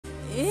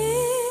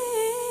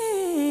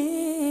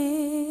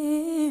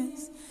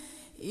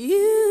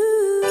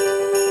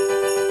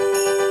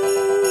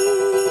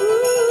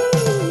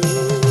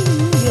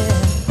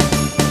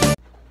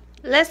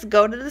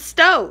go to the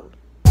stove.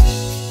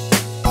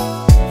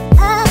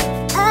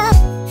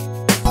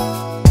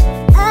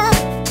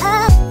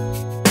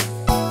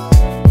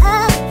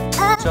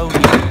 So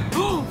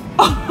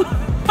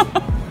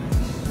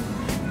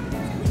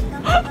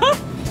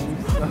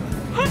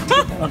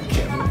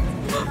okay.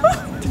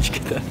 Did you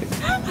get that?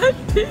 I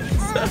think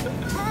so.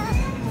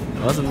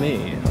 It wasn't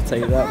me. I'll tell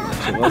you that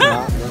much. It was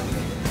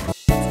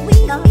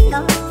not me.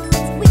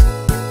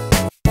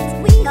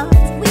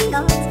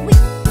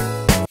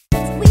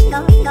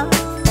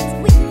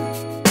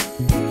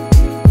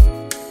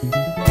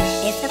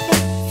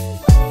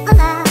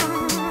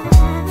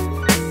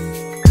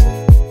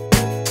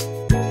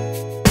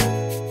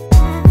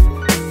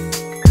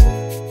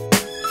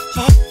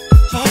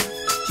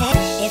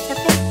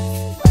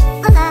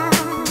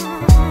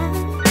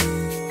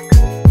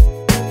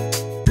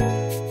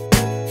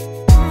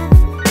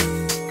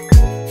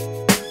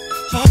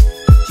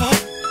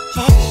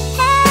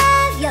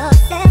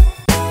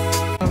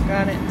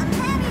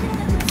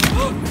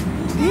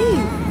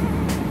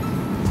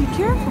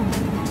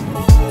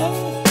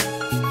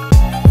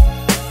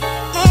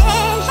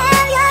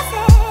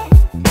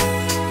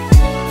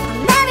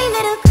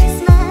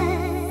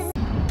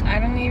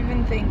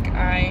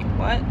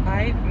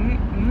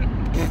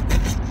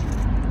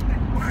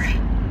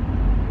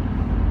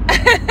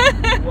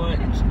 What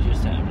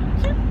just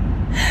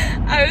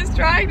happened? I was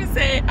trying to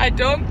say I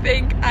don't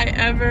think I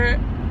ever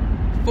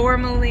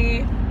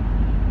formally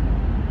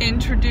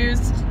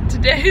introduced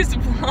today's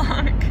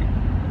vlog.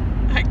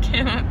 I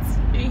cannot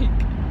speak.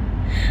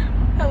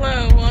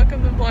 Hello,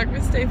 welcome to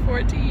Vlogmas Day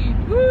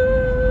 14.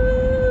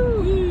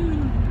 Woo!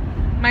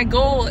 My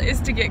goal is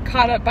to get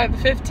caught up by the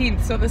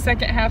 15th, so the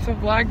second half of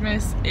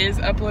Vlogmas is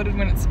uploaded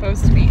when it's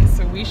supposed to be.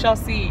 So we shall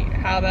see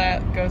how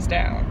that goes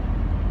down.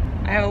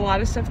 I have a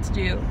lot of stuff to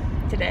do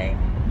today.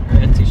 Our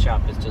Etsy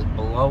shop is just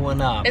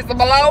blowing up. It's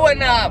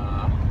blowing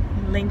up!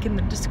 Link in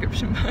the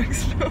description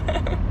box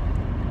below.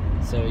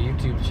 So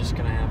YouTube's just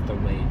gonna have to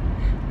wait.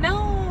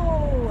 No!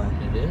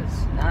 It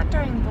is. Not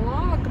during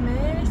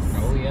Vlogmas.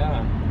 Oh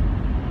yeah.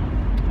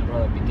 I'd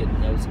rather be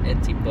getting those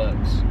Etsy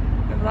bucks.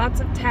 I have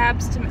lots of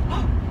tabs to make.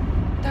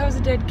 That was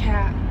a dead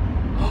cat.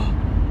 Who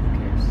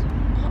cares?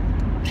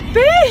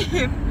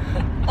 Babe!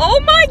 Oh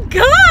my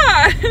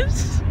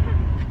gosh!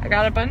 I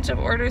got a bunch of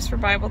orders for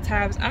Bible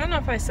tabs. I don't know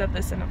if I said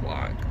this in a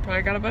vlog, but I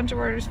got a bunch of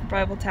orders for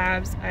Bible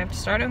tabs. I have to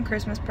start on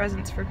Christmas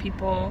presents for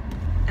people.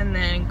 And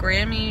then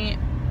Grammy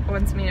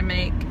wants me to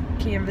make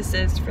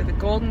canvases for the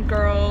Golden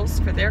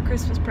Girls for their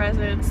Christmas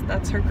presents.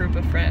 That's her group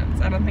of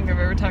friends. I don't think I've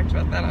ever talked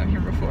about that on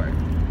here before.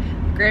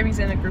 Grammy's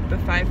in a group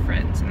of 5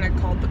 friends and they're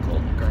called the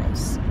Golden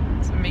Girls.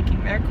 So I'm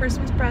making their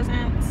Christmas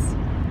presents.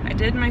 I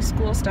did my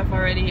school stuff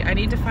already. I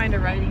need to find a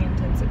writing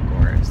intensive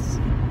course.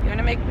 You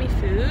wanna make me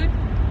food?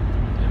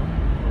 No,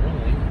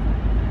 really.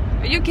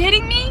 Are you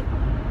kidding me?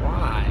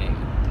 Why?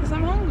 Because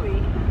I'm hungry.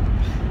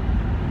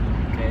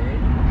 Okay.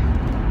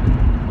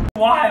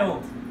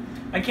 Wild!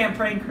 I can't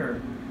prank her.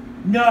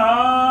 No!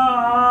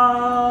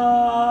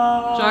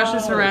 Josh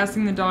is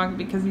harassing the dog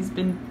because he's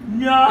been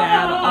no!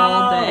 bad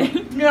all day.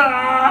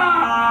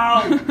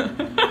 No!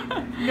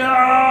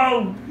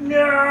 No!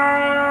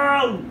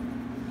 No!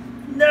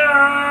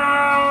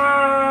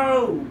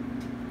 No!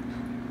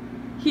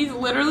 He's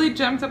literally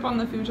jumped up on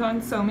the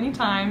futon so many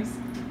times.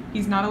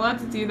 He's not allowed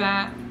to do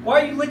that.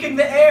 Why are you licking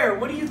the air?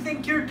 What do you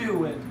think you're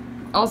doing?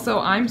 Also,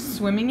 I'm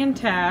swimming in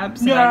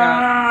tabs. No! And I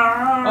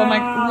got, oh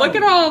my, look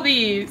at all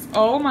these.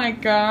 Oh my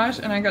gosh.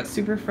 And I got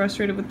super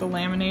frustrated with the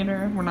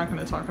laminator. We're not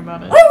going to talk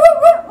about it.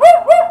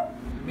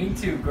 Me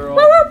too, girl.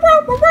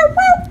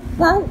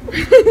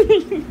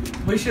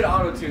 We should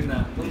auto-tune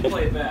that. Let's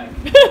play it back.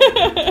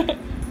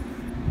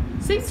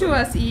 Sing to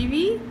us,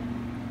 Evie.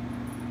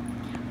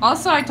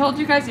 Also, I told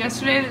you guys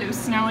yesterday that it was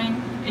snowing.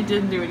 It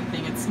didn't do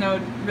anything. It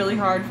snowed really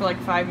hard for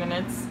like 5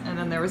 minutes, and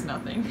then there was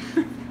nothing.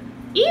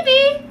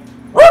 Evie!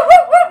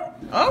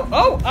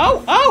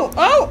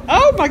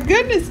 Oh my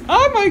goodness.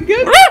 Oh my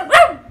goodness.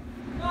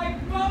 My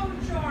phone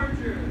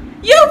charger!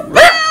 You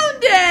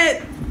found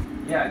it!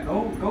 Yeah,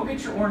 go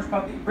get your orange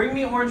puppy. Bring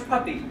me an orange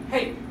puppy.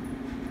 Hey,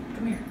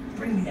 come here.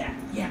 Bring me that.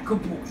 Yeah,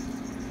 good boy.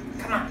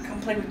 Come on, come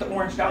play with the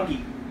orange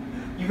doggy.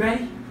 You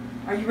ready?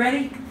 Are you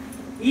ready?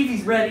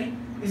 Evie's ready.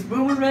 Is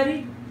Boomer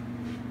ready?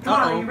 Come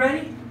on, are you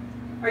ready?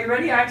 Are you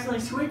ready? I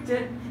accidentally swiped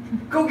it.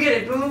 Go get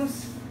it,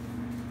 Booms.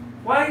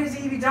 Why is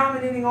Evie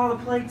dominating all the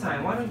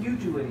playtime? Why don't you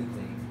do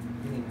anything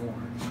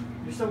anymore?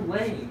 You're so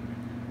lame.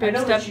 Babe, I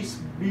know that she's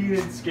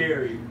being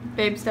scary.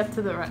 Babe, step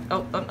to the right.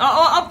 Oh,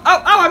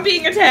 I'm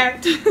being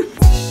attacked.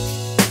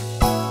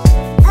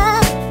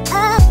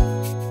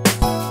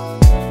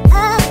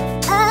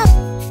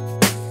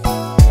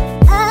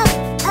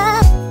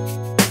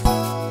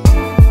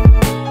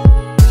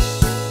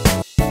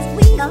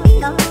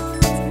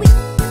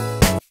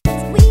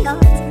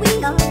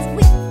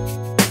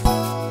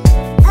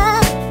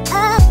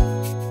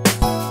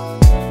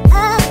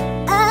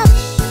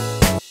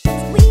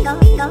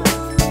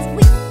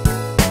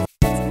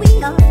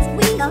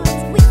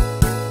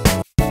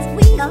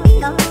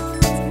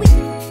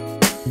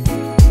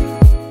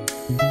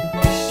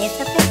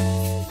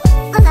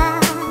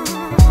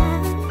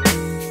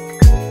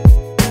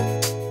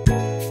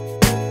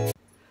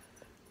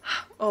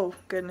 Oh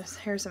goodness,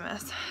 here's a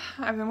mess.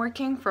 I've been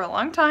working for a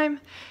long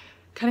time,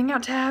 cutting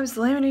out tabs,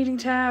 laminating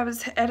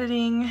tabs,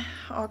 editing,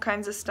 all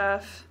kinds of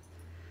stuff.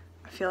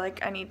 I feel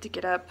like I need to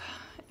get up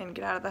and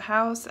get out of the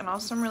house, and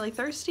also I'm really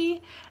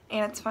thirsty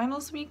and it's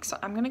finals week, so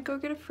I'm gonna go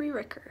get a free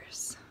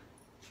Rickers.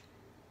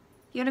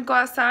 You wanna go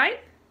outside?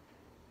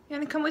 You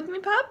wanna come with me,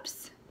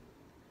 pups?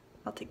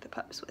 I'll take the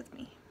pups with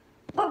me.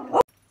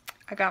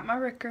 I got my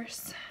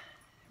Rickers,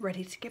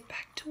 ready to get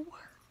back to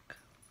work.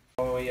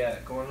 Oh yeah,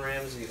 Gordon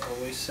Ramsay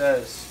always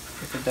says,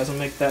 if it doesn't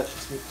make that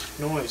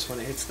noise when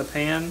it hits the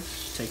pan,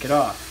 take it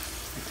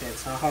off. Okay,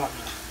 it's not hot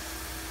enough.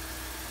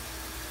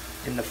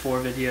 In the 4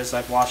 videos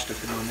I've watched of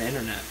him on the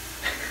internet.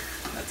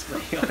 That's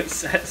what he always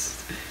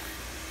says.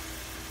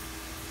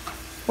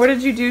 What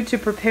did you do to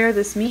prepare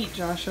this meat,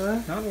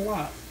 Joshua? Not a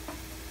lot.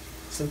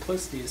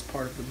 Simplicity is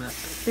part of the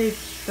method.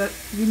 Babe,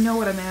 you know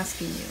what I'm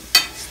asking you.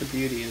 It's the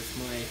beauty of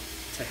my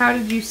technique. How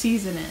did you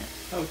season it?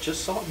 Oh,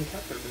 just salt and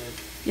pepper, babe.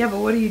 Yeah, but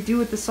what do you do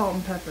with the salt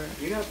and pepper?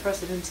 You gotta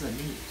press it into the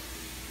meat.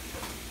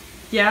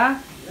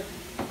 Yeah? Yep.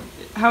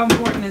 How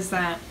important is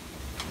that?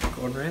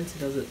 Gordon Ramsay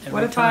does it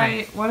every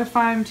time. What if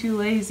I'm too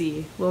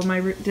lazy? Will my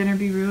dinner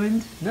be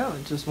ruined? No,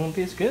 it just won't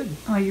be as good.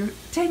 Oh,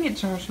 dang it,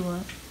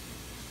 Joshua.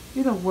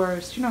 You're the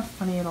worst. You're not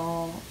funny at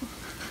all.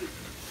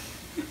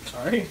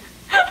 Sorry.